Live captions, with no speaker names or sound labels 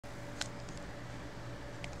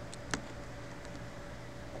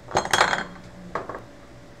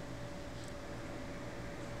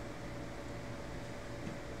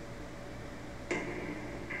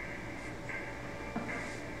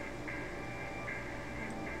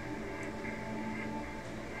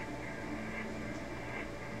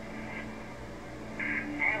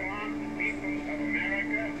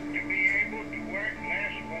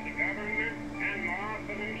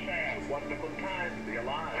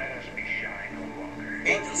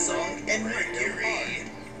and Mercury.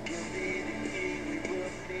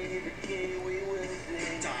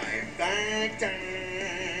 TimeFactor.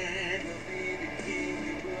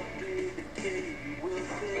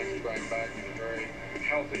 Going back in a very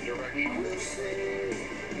healthy direction.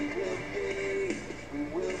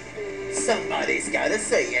 Somebody's gotta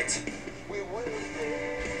say it.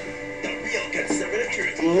 The real conservative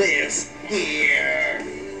truth lives here.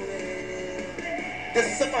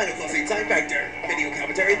 This is the final closing Time Factor video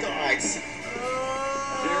commentary thoughts.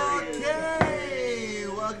 Okay,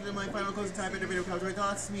 welcome to my final closing Time Factor video commentary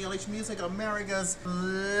thoughts. Me, LH Music, America's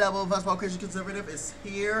level fastball Christian conservative is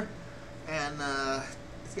here, and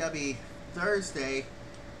it's gotta be Thursday,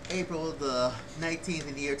 April the 19th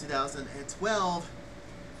in the year 2012.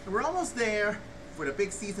 And we're almost there for the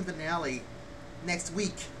big season finale next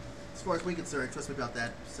week. As far as we're concerned, trust me about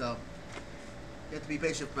that. So you have to be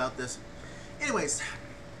patient about this. Anyways,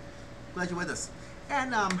 glad you're with us.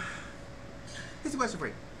 And here's a question for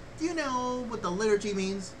you. Do you know what the liturgy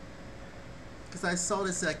means? Because I saw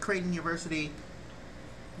this at Creighton University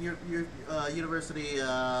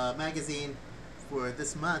magazine for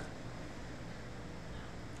this month.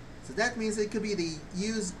 So that means it could be the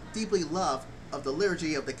used deeply love of the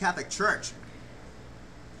liturgy of the Catholic Church.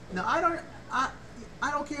 Now I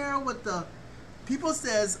don't care what the people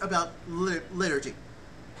says about liturgy.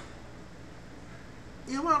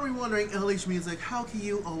 You know what I'm wondering, LH Music, how can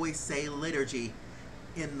you always say liturgy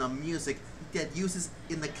in the music that uses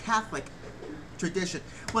in the Catholic tradition?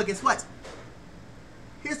 Well, guess what?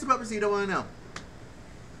 Here's the purpose you don't want to know.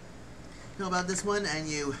 You know about this one, and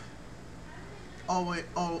you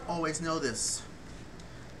always know this.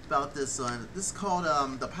 About this one. This is called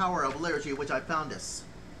The Power of Liturgy, which I found this.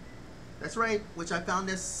 That's right, which I found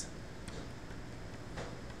this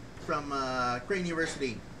from Creighton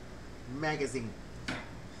University magazine.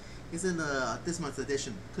 It's in this month's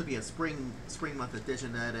edition. Could be a spring month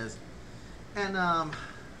edition, that is. And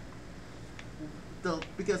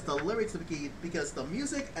because the lyrics, because the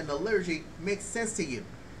music and the liturgy makes sense to you.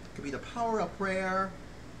 It could be the power of prayer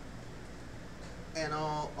and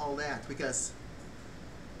all that. Because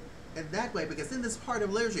in that way, because in this part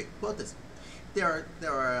of liturgy, quote this, there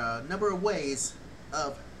are a number of ways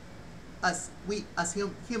of us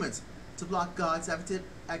humans to block God's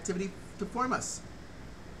activity to form us.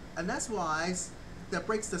 And that's why that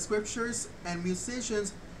breaks the scriptures and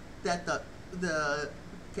musicians that the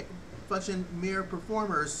function mere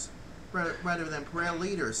performers rather than prayer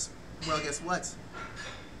leaders. Well, guess what?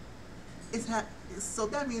 So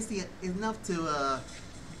that means enough to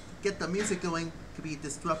get the music going could be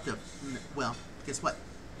disruptive. Well, guess what?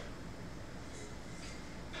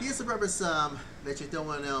 Here's the purpose that you don't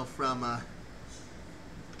want to know from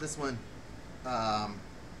this one.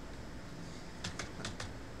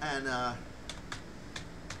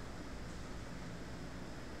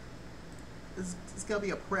 It's gotta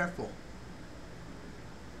be a prayerful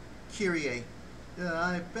Kyrie.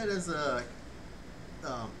 I bet as a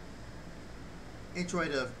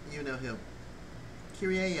introit of you know him,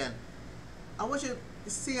 Kyrie, and I want you to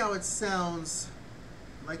see how it sounds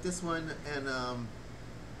like this one, and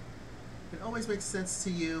it always makes sense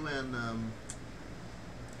to you, and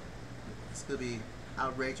it's gonna be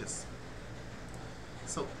outrageous.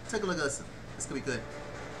 So take a look at this. It's gonna be good.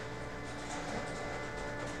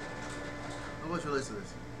 I want you to listen to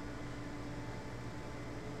this.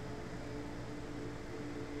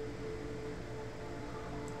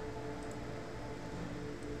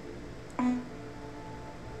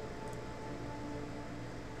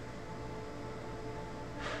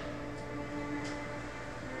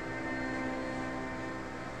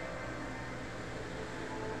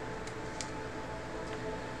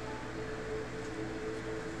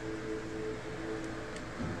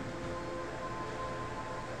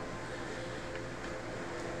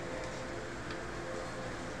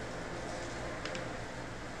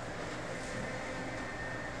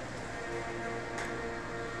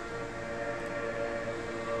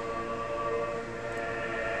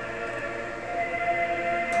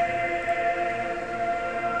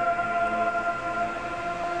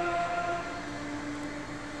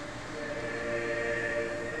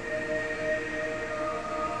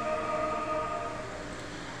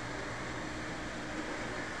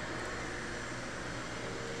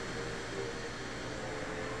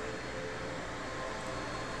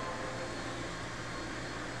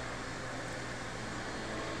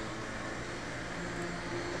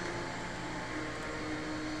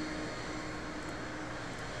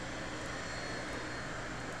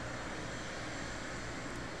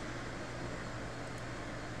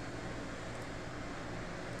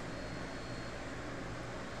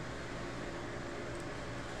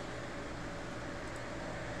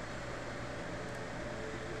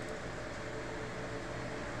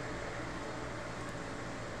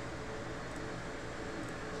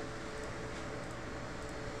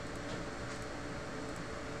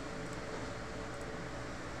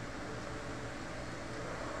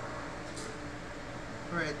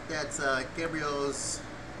 That's Gabriel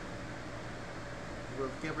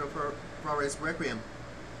Flores Requiem,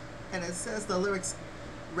 and it says the lyrics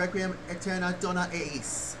Requiem Eterna Dona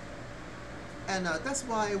Eis, and that's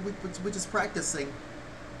why we're just practicing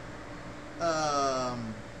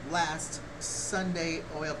last Sunday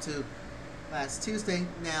all the way up to last Tuesday,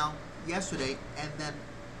 now yesterday, and then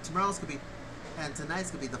tomorrow's gonna be, and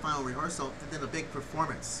tonight's gonna be the final rehearsal, and then a big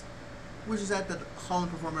performance, which is at the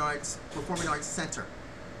Holland Performing Arts Center.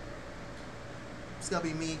 It's gonna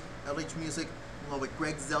be me, LH Music, along with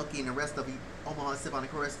Greg Zelke and the rest of the Omaha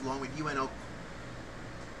Symphonic Chorus, along with UNO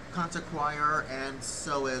Concert Choir, and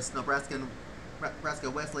so is Nebraska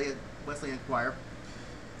Wesleyan Choir,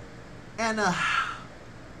 and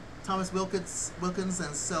Thomas Wilkins,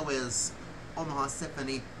 and so is Omaha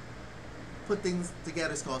Symphony. Put things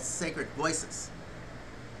together. It's called Sacred Voices,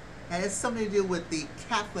 and it's something to do with the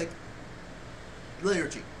Catholic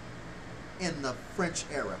liturgy in the French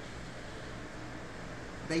era.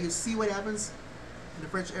 Now you see what happens in the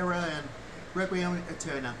French era and Requiem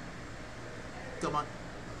Eterna Dona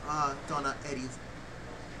Eis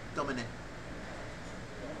Domine.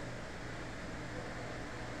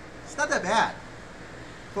 It's not that bad,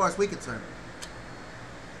 as far as we're concerned.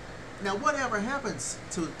 Now, whatever happens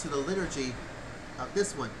to the liturgy of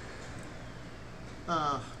this one,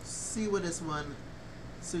 see what this one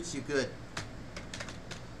suits you good.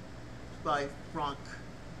 By Franck.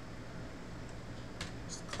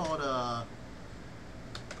 It's called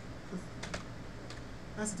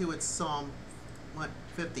has to do with Psalm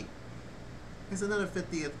 150. It's another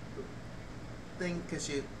 50th thing because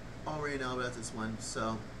you already know about this one.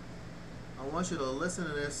 So I want you to listen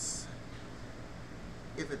to this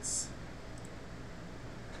if it's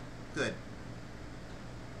good.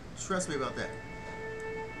 Trust me about that.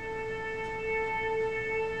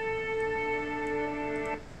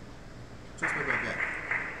 Trust me about that.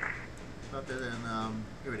 About that, and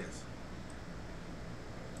here it is.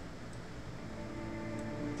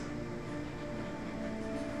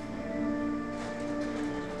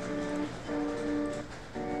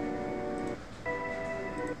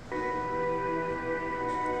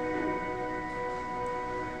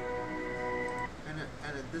 And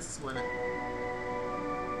this one,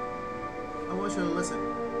 I want you to listen.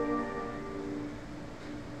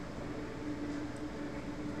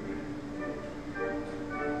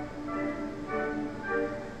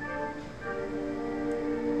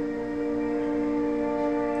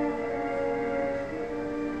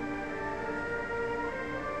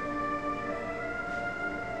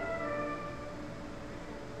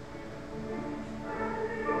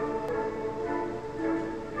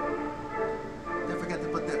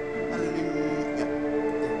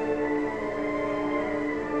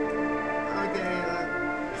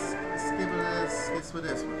 For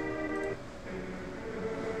this one.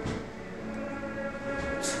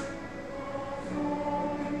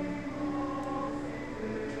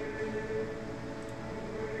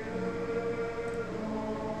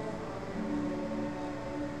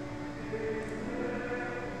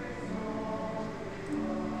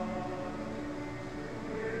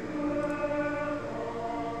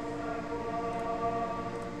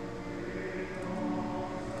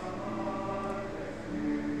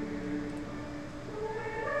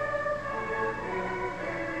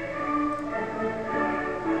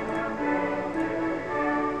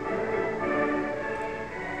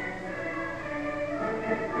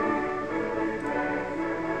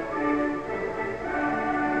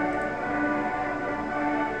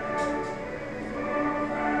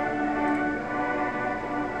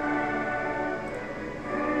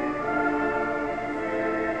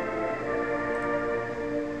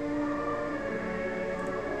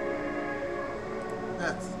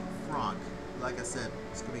 That's Franck. Like I said,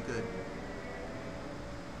 it's gonna be good.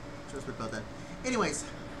 Trust me about that. Anyways,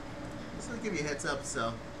 just to give you a heads up,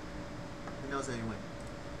 so who knows anyway.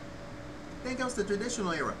 Then comes the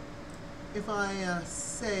traditional era. If I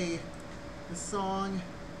say the song,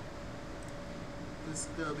 this is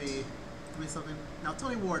gonna be something. Now,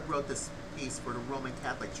 Tony Ward wrote this piece for the Roman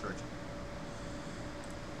Catholic Church,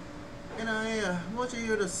 and I want you to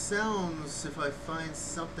hear the sounds if I find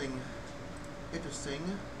something interesting,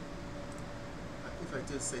 if I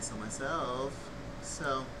do say so myself.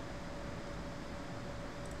 So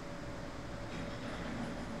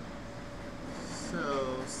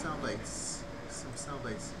sound bites, some sound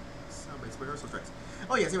bites, rehearsal tracks.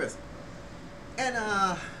 Oh yes, here it is. And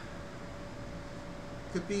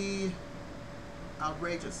could be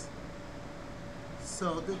outrageous.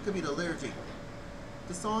 So there could be the liturgy.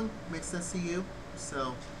 The song makes sense to you,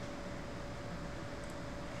 so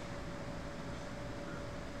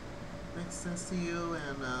makes sense to you,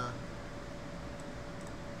 and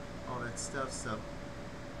all that stuff. So,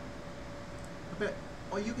 I bet.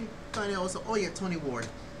 Oh, you can find it also. Oh yeah, Tony Ward.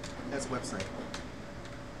 That's a website.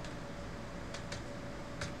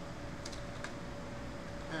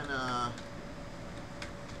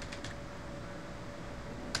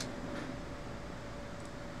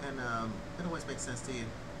 And it always makes sense to you.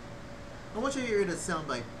 I want you to hear the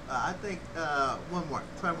soundbite. I think one more.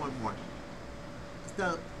 Try one more.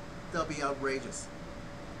 That'll be outrageous.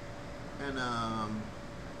 And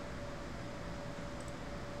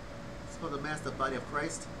it's called the Master Body of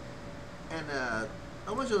Christ. And I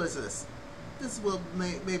want you to listen to this. This will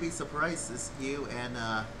maybe surprises you, and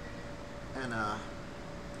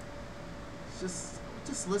just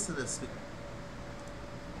listen to this.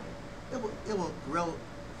 It will grow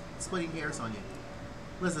splitting hairs on you.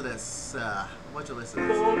 Listen to this. I want you to listen to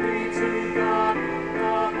this. Glory to God in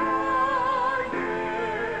the highest,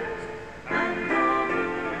 and on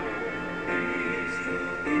earth peace to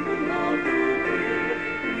people of good will.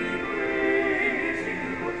 We praise you,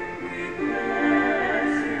 we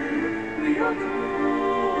bless you, we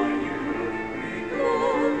adore you, we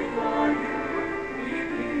glorify you, we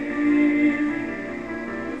give you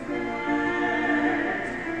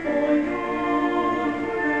thanks for your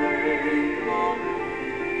great glory.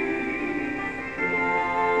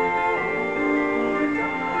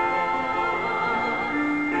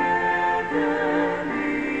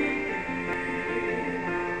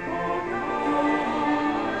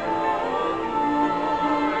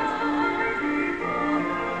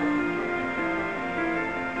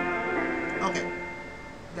 Okay,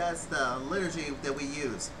 that's the liturgy that we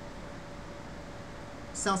use.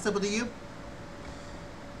 Sounds simple to you?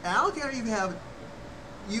 And I don't care if you have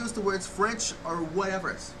used the words French or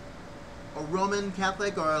whatever, or Roman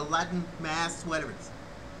Catholic or Latin Mass, whatever.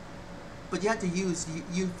 But you have to use,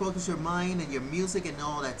 you focus your mind and your music and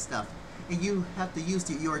all that stuff. And you have to use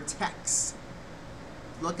your text.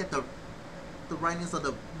 Look at the writings of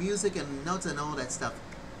the music and notes and all that stuff.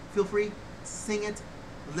 Feel free, sing it,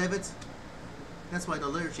 live it. That's why the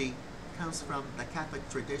liturgy comes from the Catholic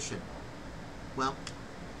tradition. Well,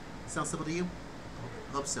 sounds simple to you?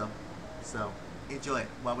 Hope so. So, enjoy it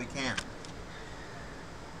while we can.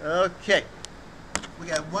 Okay. We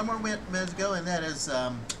got one more minute to go, and that is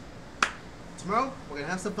tomorrow we're going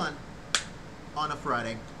to have some fun on a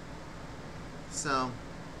Friday. So,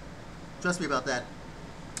 trust me about that.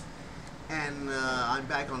 And I'm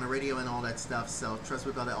back on the radio and all that stuff, so trust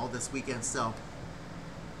me about that all this weekend. So,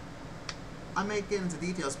 I may get into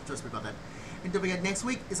details, but trust me about that. And don't forget, next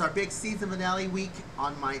week is our big season finale week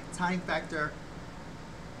on my TimeFactor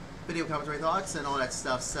video commentary thoughts and all that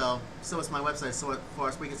stuff. So is my website. So as far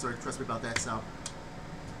as we can sort of trust me about that. So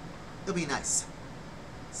it'll be nice.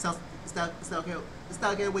 Is that okay? Is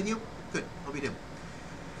that okay with you? Good. Hope you do.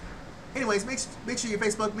 Anyways, make sure you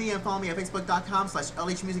Facebook me and follow me at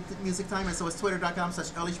facebook.com/LHmusictime, and so is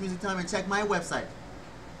twitter.com/LHmusictime, and check my website,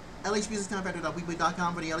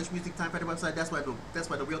 LHmusicTimeFactor.weebly.com, for the LH Music Time Factor website. That's why the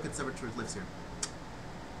real conservative truth lives here.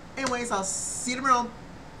 Anyways, I'll see you tomorrow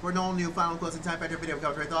for an all new final closing Time Factor video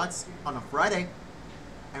commentary thoughts on a Friday,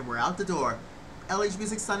 and we're out the door. LH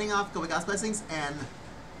Music signing off. Go with God's blessings and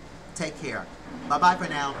take care. Bye bye for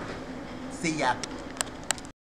now. See ya.